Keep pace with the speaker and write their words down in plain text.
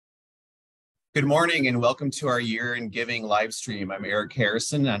Good morning and welcome to our Year in Giving live stream. I'm Eric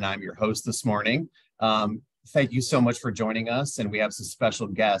Harrison and I'm your host this morning. Thank you so much for joining us, and we have some special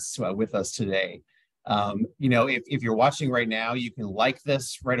guests with us today. If you're watching right now, you can like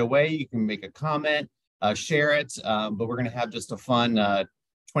this right away. You can make a comment, share it, but we're going to have just a fun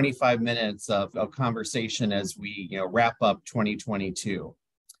 25 minutes of conversation as we wrap up 2022.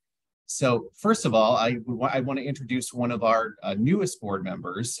 So first of all, I want to introduce one of our newest board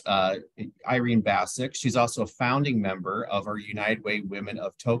members, Irene Bassick. She's also a founding member of our United Way Women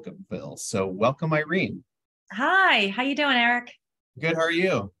of Tocqueville. So welcome, Irene. Hi, how you doing, Eric? Good, how are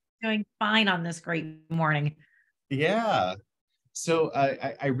you? Doing fine on this great morning. Yeah. So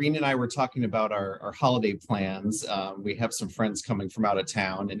Irene and I were talking about our holiday plans. We have some friends coming from out of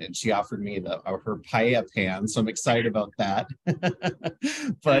town, and she offered me her paella pan, so I'm excited about that.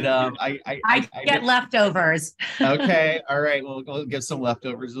 But I get leftovers. Okay, all right. Well, we'll get some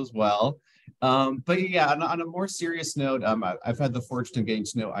leftovers as well. But yeah, on a more serious note, I've had the fortune of getting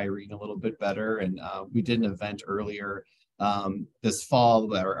to know Irene a little bit better, and we did an event earlier this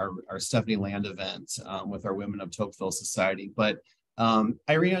fall, our Stephanie Land event with our Women of Tocqueville Society. But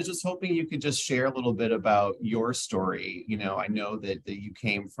Irene, I was just hoping you could just share a little bit about your story. I know that you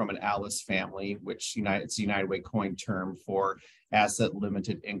came from an ALICE family, which it's a United Way coined term for asset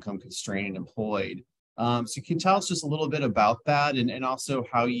limited income constrained and employed. So can you tell us just a little bit about that, and also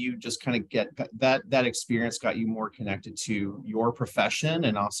how you just kind of get that experience got you more connected to your profession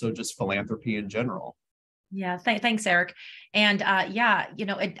and also just philanthropy in general? Yeah, thanks, Eric. And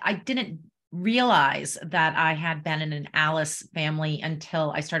I didn't realize that I had been in an ALICE family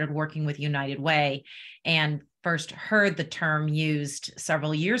until I started working with United Way and first heard the term used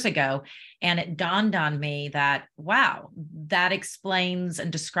several years ago. And it dawned on me that, wow, that explains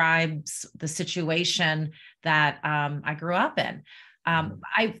and describes the situation that I grew up in.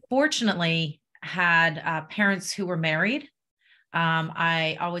 I fortunately had parents who were married.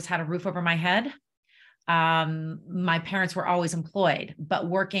 I always had a roof over my head. My parents were always employed, but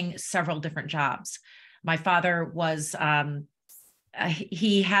working several different jobs. My father was,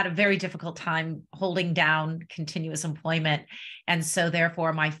 he had a very difficult time holding down continuous employment. And so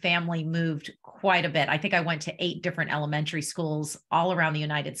therefore my family moved quite a bit. I think I went to 8 different elementary schools all around the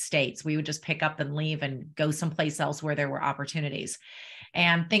United States. We would just pick up and leave and go someplace else where there were opportunities.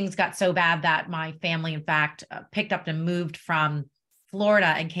 And things got so bad that my family, in fact, picked up and moved from Florida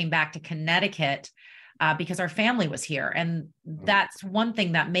and came back to Connecticut because our family was here. And that's one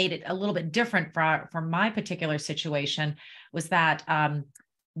thing that made it a little bit different for my particular situation, was that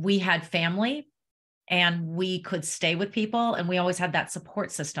we had family and we could stay with people, and we always had that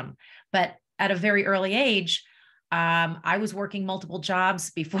support system. But at a very early age, I was working multiple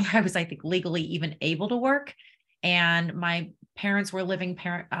jobs before I was, I think, legally even able to work. And my parents were living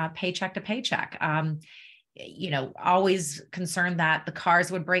paycheck to paycheck. Always concerned that the cars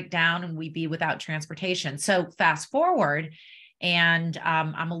would break down and we'd be without transportation. So fast forward, and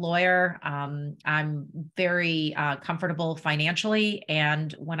I'm a lawyer. I'm very comfortable financially.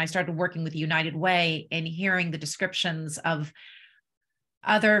 And when I started working with United Way and hearing the descriptions of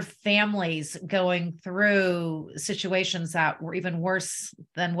other families going through situations that were even worse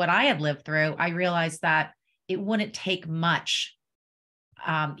than what I had lived through, I realized that it wouldn't take much,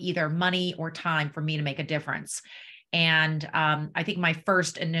 either money or time, for me to make a difference. And I think my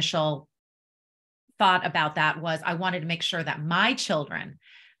first initial thought about that was I wanted to make sure that my children,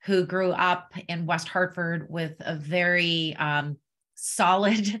 who grew up in West Hartford with a very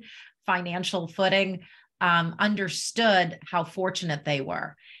solid financial footing, understood how fortunate they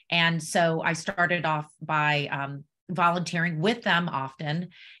were. And so I started off by volunteering with them often.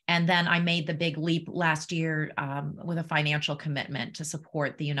 And then I made the big leap last year with a financial commitment to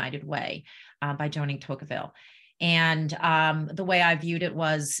support the United Way by joining Tocqueville. And the way I viewed it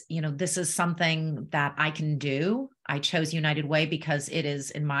was, this is something that I can do. I chose United Way because it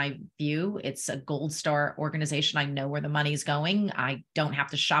is, in my view, it's a gold star organization. I know where the money's going. I don't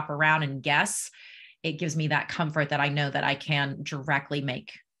have to shop around and guess. It gives me that comfort that I know that I can directly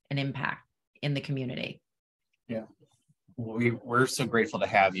make an impact in the community. Yeah. We're so grateful to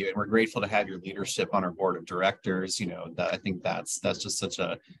have you, and we're grateful to have your leadership on our board of directors. I think that's just such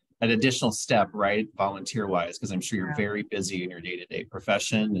an additional step, right? Volunteer wise, because I'm sure you're very busy in your day-to-day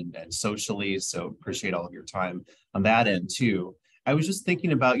profession and socially. So appreciate all of your time on that end too. I was just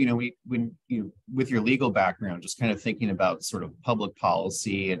thinking about, with your legal background, just kind of thinking about sort of public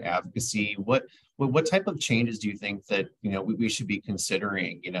policy and advocacy. What type of changes do you think that, we should be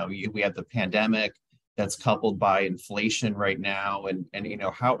considering? We have the pandemic that's coupled by inflation right now. And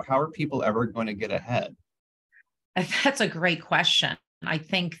how are people ever going to get ahead? That's a great question. I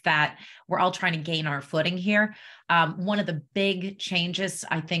think that we're all trying to gain our footing here. One of the big changes,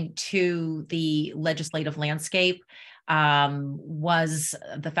 I think, to the legislative landscape was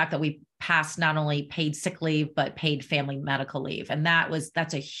the fact that we passed not only paid sick leave, but paid family medical leave. And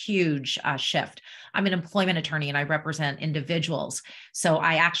that's a huge shift. I'm an employment attorney and I represent individuals. So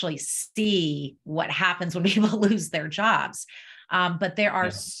I actually see what happens when people lose their jobs. But there are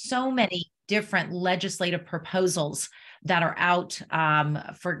so many different legislative proposals that are out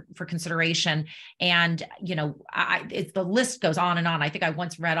for consideration. And, the list goes on and on. I think I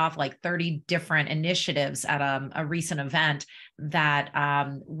once read off like 30 different initiatives at a recent event that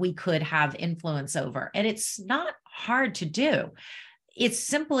we could have influence over. And it's not hard to do. It's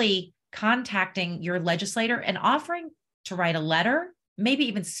simply contacting your legislator and offering to write a letter, maybe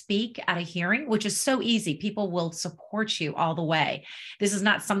even speak at a hearing, which is so easy. People will support you all the way. This is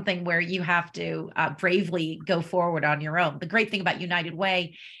not something where you have to bravely go forward on your own. The great thing about United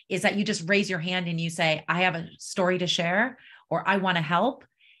Way is that you just raise your hand and you say, I have a story to share, or I want to help.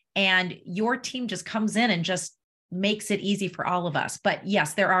 And your team just comes in and just makes it easy for all of us. But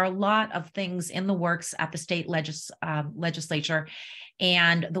yes, there are a lot of things in the works at the state legislature.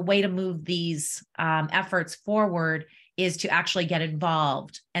 And the way to move these efforts forward is to actually get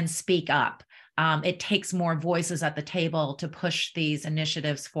involved and speak up. It takes more voices at the table to push these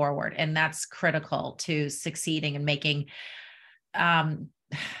initiatives forward. And that's critical to succeeding and making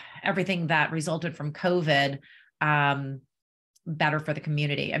everything that resulted from COVID better for the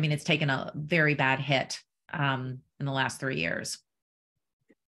community. I mean, it's taken a very bad hit in the last 3 years.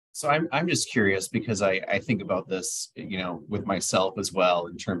 So I'm just curious because I think about this, with myself as well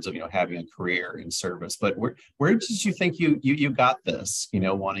in terms of, having a career in service. But where did you think you got this,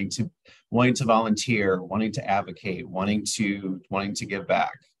 wanting to volunteer, wanting to advocate, wanting to give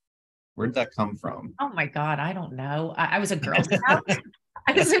back? Where did that come from? Oh my God, I don't know. I was a Girl Scout.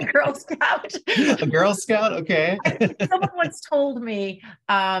 I was a Girl Scout. A Girl Scout? Okay. Someone once told me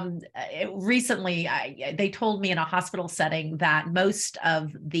recently, they told me in a hospital setting that most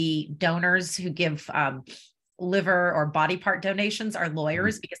of the donors who give liver or body part donations are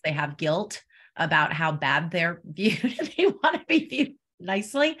lawyers because they have guilt about how bad they're viewed. They want to be viewed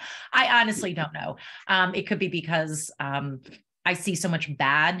nicely. I honestly don't know. It could be because I see so much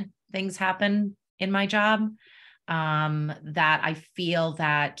bad things happen in my job. That I feel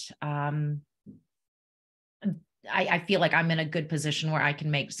that I feel like I'm in a good position where I can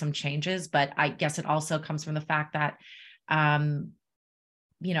make some changes, but I guess it also comes from the fact that, I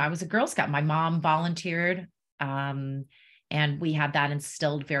was a Girl Scout. My mom volunteered, and we had that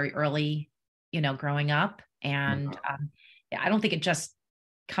instilled very early, growing up. And I don't think it just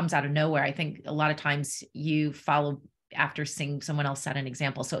comes out of nowhere. I think a lot of times you follow after seeing someone else set an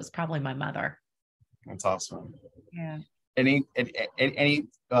example. So it's probably my mother. That's awesome. Yeah. Any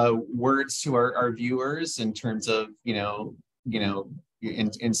words to our viewers in terms of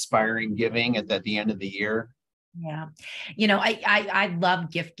inspiring giving at the end of the year? Yeah, I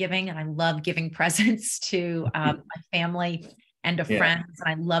love gift giving and I love giving presents to my family and to friends. And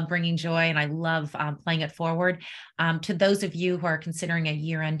I love bringing joy and I love playing it forward. To those of you who are considering a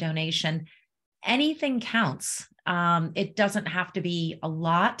year-end donation, anything counts. It doesn't have to be a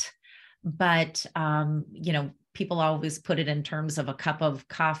lot. But, people always put it in terms of a cup of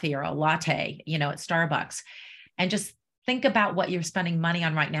coffee or a latte, at Starbucks, and just think about what you're spending money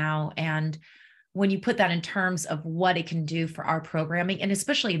on right now. And when you put that in terms of what it can do for our programming and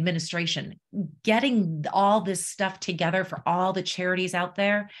especially administration, getting all this stuff together for all the charities out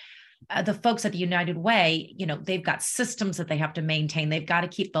there, the folks at the United Way, they've got systems that they have to maintain. They've got to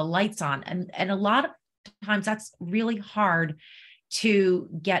keep the lights on. And a lot of times that's really hard to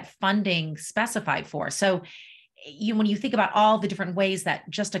get funding specified for. So when you think about all the different ways that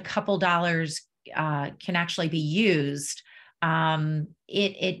just a couple dollars can actually be used,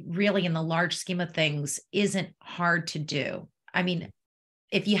 it really, in the large scheme of things, isn't hard to do. I mean,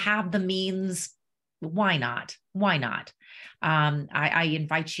 if you have the means, why not? Why not? I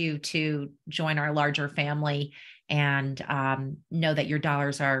invite you to join our larger family and know that your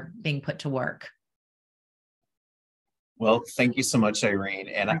dollars are being put to work. Well, thank you so much, Irene.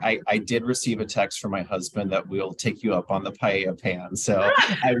 And I did receive a text from my husband that we'll take you up on the paella pan. So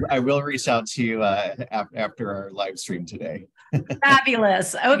I will reach out to you after our live stream today.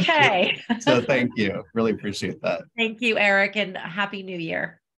 Fabulous. Okay. So thank you. Really appreciate that. Thank you, Eric, and Happy New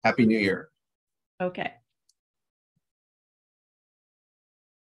Year. Happy New Year. Okay.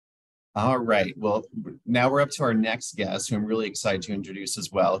 All right. Well, now we're up to our next guest, who I'm really excited to introduce as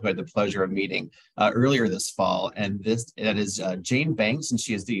well, who I had the pleasure of meeting earlier this fall. And that is Jane Banks, and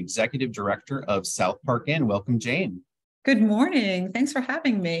she is the Executive Director of South Park Inn. Welcome, Jane. Good morning. Thanks for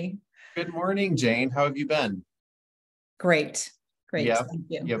having me. Good morning, Jane. How have you been? Great. Great. Yeah, Thank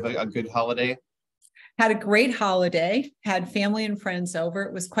you. you have a good holiday? Had a great holiday, had family and friends over.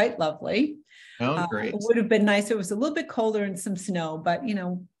 It was quite lovely. Oh, It great. would have been nice. It was a little bit colder and some snow, but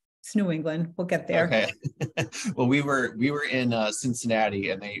it's New England. We'll get there. Okay. Well, we were in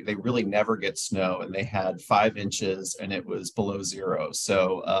Cincinnati, and they really never get snow, and they had 5 inches, and it was below zero.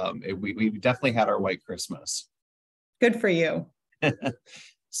 So we definitely had our white Christmas. Good for you.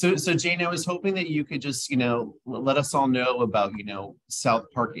 So Jane, I was hoping that you could just, let us all know about, South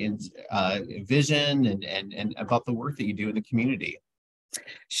Park Inn's vision and about the work that you do in the community.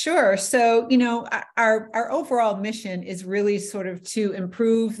 Sure. So, our overall mission is really sort of to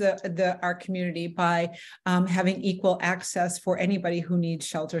improve our community by having equal access for anybody who needs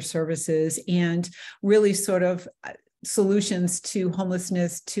shelter services, and really sort of solutions to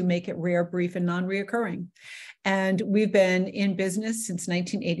homelessness to make it rare, brief, and non-reoccurring. And we've been in business since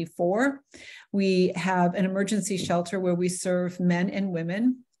 1984. We have an emergency shelter where we serve men and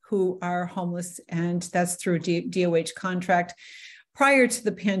women who are homeless, and that's through a DOH contract. Prior to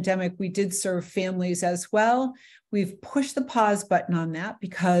the pandemic, we did serve families as well. We've pushed the pause button on that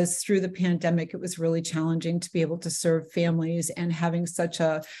because through the pandemic, it was really challenging to be able to serve families and having such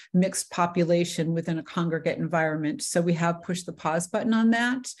a mixed population within a congregate environment. So we have pushed the pause button on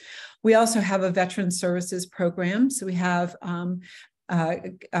that. We also have a veteran services program. So we have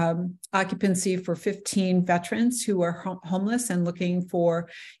occupancy for 15 veterans who are homeless and looking for,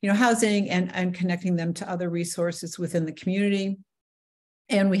 housing and connecting them to other resources within the community.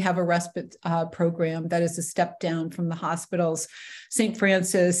 And we have a respite program that is a step down from the hospitals, St.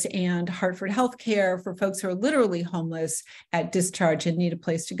 Francis and Hartford Healthcare, for folks who are literally homeless at discharge and need a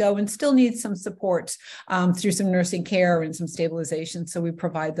place to go and still need some support through some nursing care and some stabilization. So we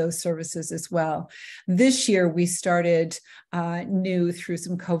provide those services as well. This year, we started new through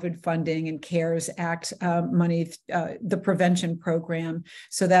some COVID funding and CARES Act money, the prevention program.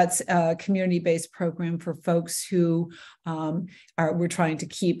 So that's a community-based program for folks who we're trying to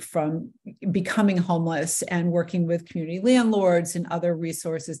keep from becoming homeless, and working with community landlords and other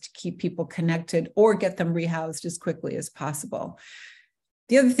resources to keep people connected or get them rehoused as quickly as possible.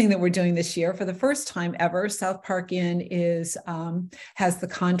 The other thing that we're doing this year, for the first time ever, South Park Inn has the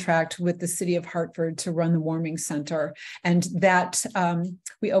contract with the city of Hartford to run the warming center. And that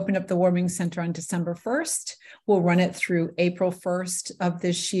we opened up the warming center on December 1st. We'll run it through April 1st of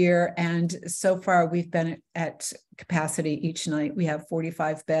this year. And so far, we've been at capacity each night. We have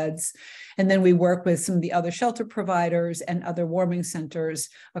 45 beds. And then we work with some of the other shelter providers and other warming centers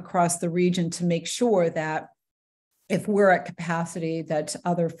across the region to make sure that if we're at capacity, that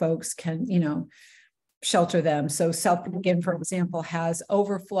other folks can, shelter them. So South Park Inn, for example, has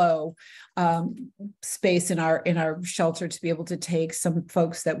overflow space in our shelter to be able to take some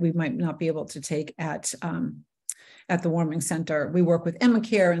folks that we might not be able to take at the warming center. We work with Emma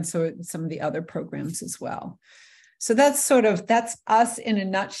Care and so some of the other programs as well. So that's us in a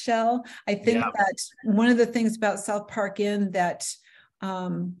nutshell. I think that one of the things about South Park Inn that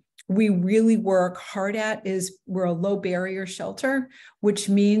we really work hard at is we're a low barrier shelter, which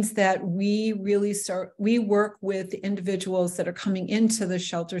means that we work with individuals that are coming into the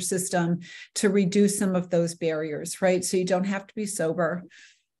shelter system to reduce some of those barriers, right? So you don't have to be sober.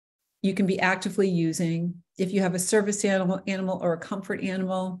 You can be actively using. If you have a service animal or a comfort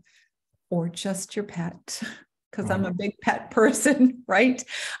animal, or just your pet, because I'm a big pet person, right?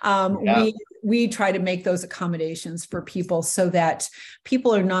 We try to make those accommodations for people so that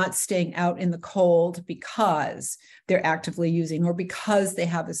people are not staying out in the cold because they're actively using, or because they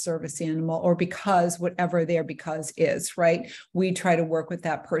have a service animal, or because whatever their because is, right? We try to work with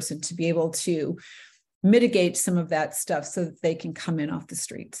that person to be able to mitigate some of that stuff so that they can come in off the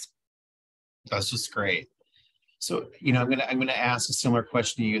streets. That's just great. So, I'm gonna ask a similar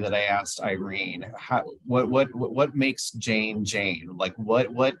question to you that I asked Irene. What makes Jane Jane? Like, what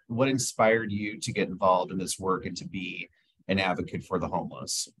inspired you to get involved in this work and to be an advocate for the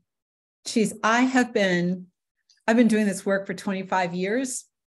homeless? Geez, I've been doing this work for 25 years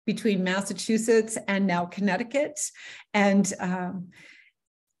between Massachusetts and now Connecticut, and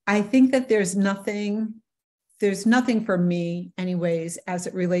I think that there's nothing for me, anyways, as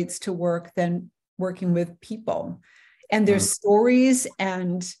it relates to work than working with people and their stories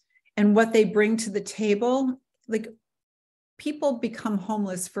and what they bring to the table. Like, people become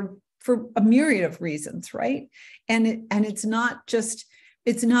homeless for a myriad of reasons, right? And it's not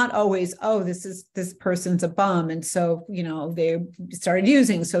always, oh, this person's a bum, and so they started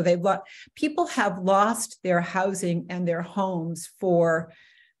using, so people have lost their housing and their homes for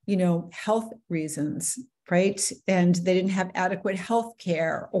health reasons, right? And they didn't have adequate health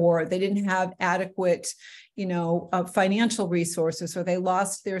care, or they didn't have adequate, financial resources, or they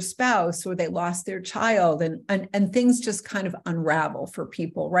lost their spouse, or they lost their child, and things just kind of unravel for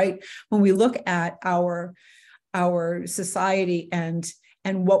people, right? When we look at our society and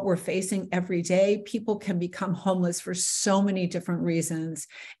what we're facing every day, people can become homeless for so many different reasons.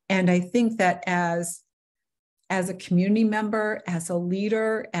 And I think that as a community member, as a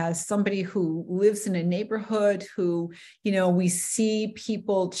leader, as somebody who lives in a neighborhood, who, we see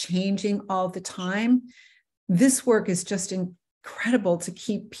people changing all the time, this work is just incredible to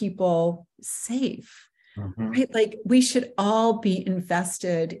keep people safe, right? Like, we should all be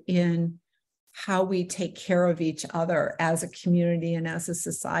invested in how we take care of each other as a community and as a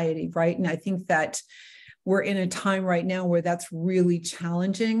society, right? And I think that we're in a time right now where that's really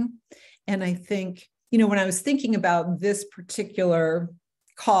challenging. And I think, when I was thinking about this particular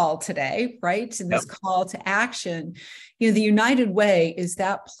call today, right, and this call to action, the United Way is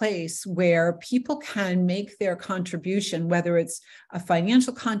that place where people can make their contribution, whether it's a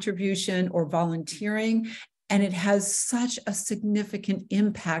financial contribution or volunteering. And it has such a significant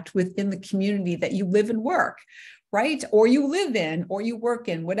impact within the community that you live and work, right? Or you live in, or you work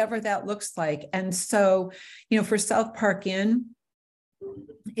in, whatever that looks like. And so, for South Park Inn,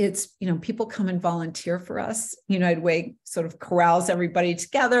 it's, people come and volunteer for us. United Way sort of corrals everybody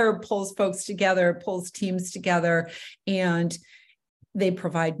together, pulls folks together, pulls teams together, and they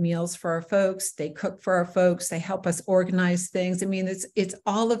provide meals for our folks. They cook for our folks. They help us organize things. I mean, it's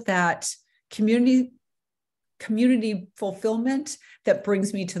all of that community fulfillment that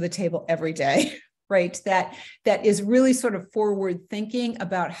brings me to the table every day, right? That is really sort of forward thinking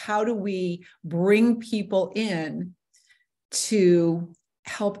about how do we bring people in to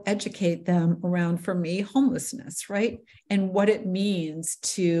help educate them around, for me, homelessness, right? And what it means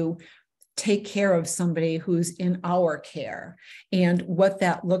to take care of somebody who's in our care and what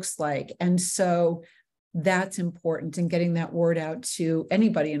that looks like. And so that's important, and getting that word out to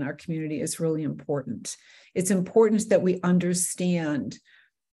anybody in our community is really important. It's important that we understand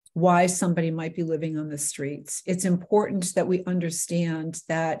why somebody might be living on the streets. It's important that we understand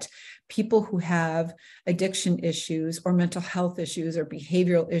that people who have addiction issues or mental health issues or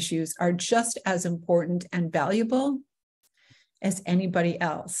behavioral issues are just as important and valuable as anybody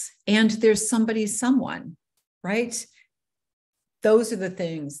else. And there's someone, right? Those are the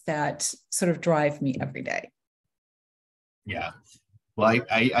things that sort of drive me every day. Yeah. Well,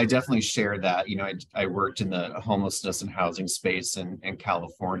 I definitely share that. I worked in the homelessness and housing space in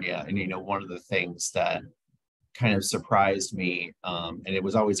California. And, one of the things that kind of surprised me, and it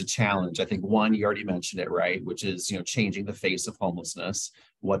was always a challenge. I think one, you already mentioned it, right? Which is, changing the face of homelessness,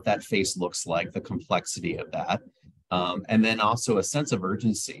 what that face looks like, the complexity of that. And then also a sense of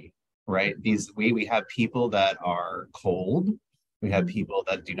urgency, right? We have people that are cold. We have people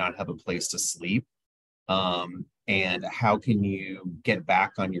that do not have a place to sleep. And how can you get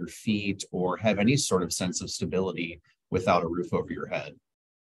back on your feet or have any sort of sense of stability without a roof over your head?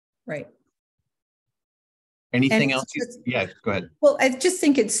 Right. Anything else? Yeah, go ahead. Well, I just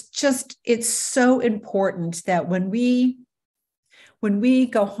think it's so important that when we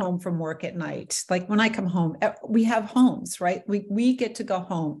go home from work at night, like when I come home, we have homes, right? We get to go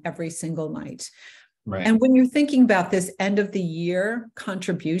home every single night. Right. And when you're thinking about this end of the year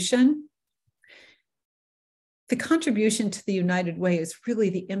contribution, the contribution to the United Way is really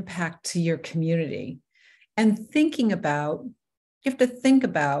the impact to your community. And you have to think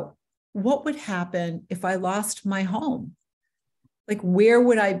about what would happen if I lost my home? Like, where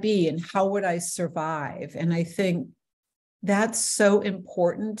would I be and how would I survive? And I think that's so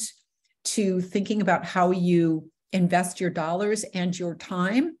important to thinking about how you invest your dollars and your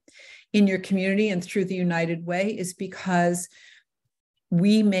time in your community and through the United Way, is because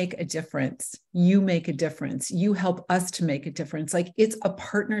we make a difference. You make a difference. You help us to make a difference. Like, it's a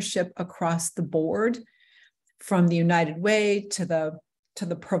partnership across the board, from the United Way to the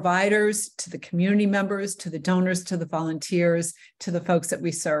providers, to the community members, to the donors, to the volunteers, to the folks that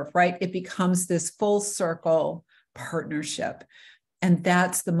we serve, right? It becomes this full circle partnership. And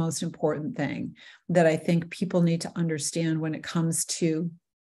that's the most important thing that I think people need to understand when it comes to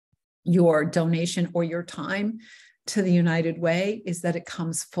your donation or your time to the United Way, is that it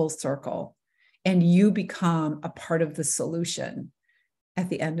comes full circle and you become a part of the solution at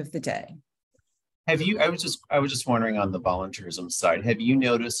the end of the day. I was just wondering, on the volunteerism side, have you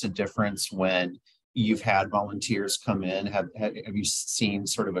noticed a difference when you've had volunteers come in? Have you seen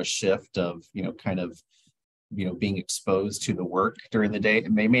sort of a shift of, being exposed to the work during the day?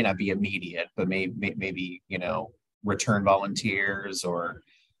 It may not be immediate, but maybe, return volunteers or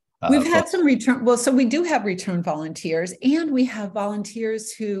We've had some return. Well, so we do have return volunteers, and we have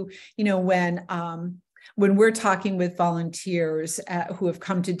volunteers who, when we're talking with volunteers who have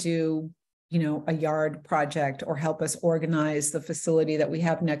come to do, a yard project or help us organize the facility that we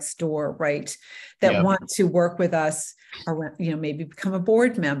have next door, right? That want to work with us around, maybe become a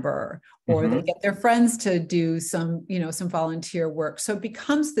board member, or they get their friends to do some volunteer work. So it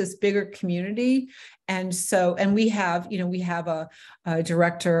becomes this bigger community. And we have a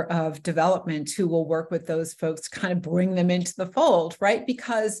director of development who will work with those folks, kind of bring them into the fold, right?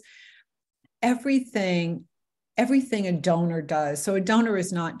 Because everything a donor does. So a donor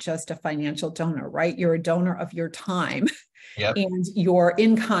is not just a financial donor, right? You're a donor of your time and your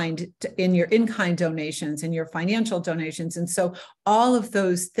in-kind donations and your financial donations. And so all of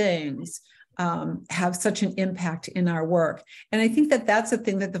those things have such an impact in our work. And I think that that's the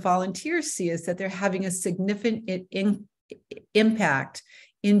thing that the volunteers see, is that they're having a significant impact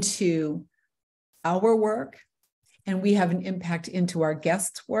into our work, and we have an impact into our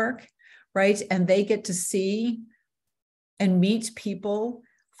guests' work, right? And they get to see and meet people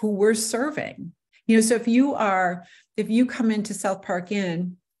who we're serving. So if you come into South Park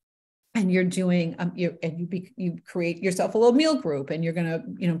Inn and you're doing, you create yourself a little meal group, and you're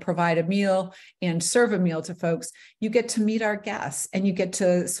going to, provide a meal and serve a meal to folks, you get to meet our guests, and you get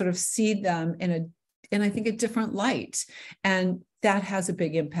to sort of see them in I think a different light. And that has a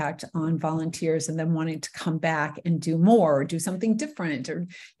big impact on volunteers and them wanting to come back and do more, or do something different, or,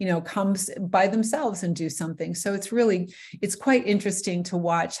 comes by themselves and do something. So it's quite interesting to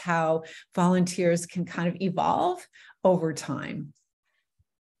watch how volunteers can kind of evolve over time.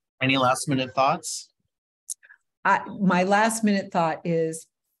 Any last minute thoughts? My last minute thought is,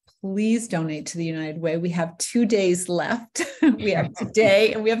 please donate to the United Way. We have 2 days left. We have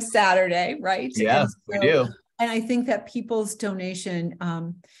today and we have Saturday, right? Yes, we do. And I think that people's donation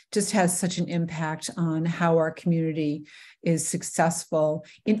just has such an impact on how our community is successful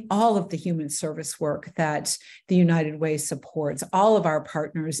in all of the human service work that the United Way supports. All of our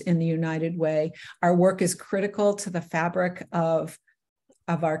partners in the United Way, our work is critical to the fabric of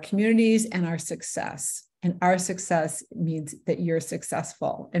our communities and our success. And our success means that you're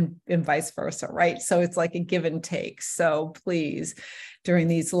successful, and vice versa, right? So it's like a give and take. So please, during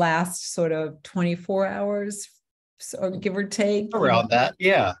these last sort of 24 hours, so give or take. Around that,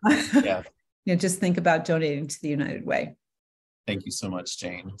 yeah. Just think about donating to the United Way. Thank you so much,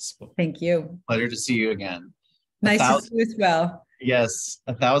 Jane. Thank you. Pleasure to see you again. Nice to see you as well. Yes,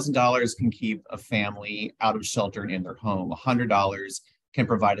 $1,000 can keep a family out of shelter and in their home. $100 can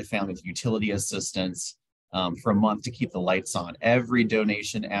provide a family with utility assistance for a month to keep the lights on. Every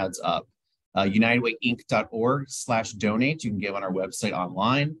donation adds up. UnitedWayInc.org/donate. You can give on our website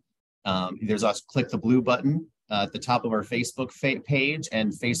online. There's also click the blue button at the top of our Facebook page,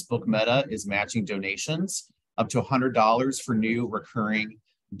 and Facebook Meta is matching donations up to $100 for new recurring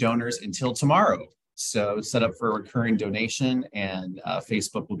donors until tomorrow. So set up for a recurring donation, and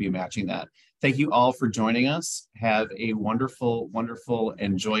Facebook will be matching that. Thank you all for joining us. Have a wonderful, wonderful,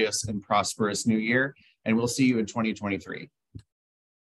 and joyous and prosperous new year, and we'll see you in 2023.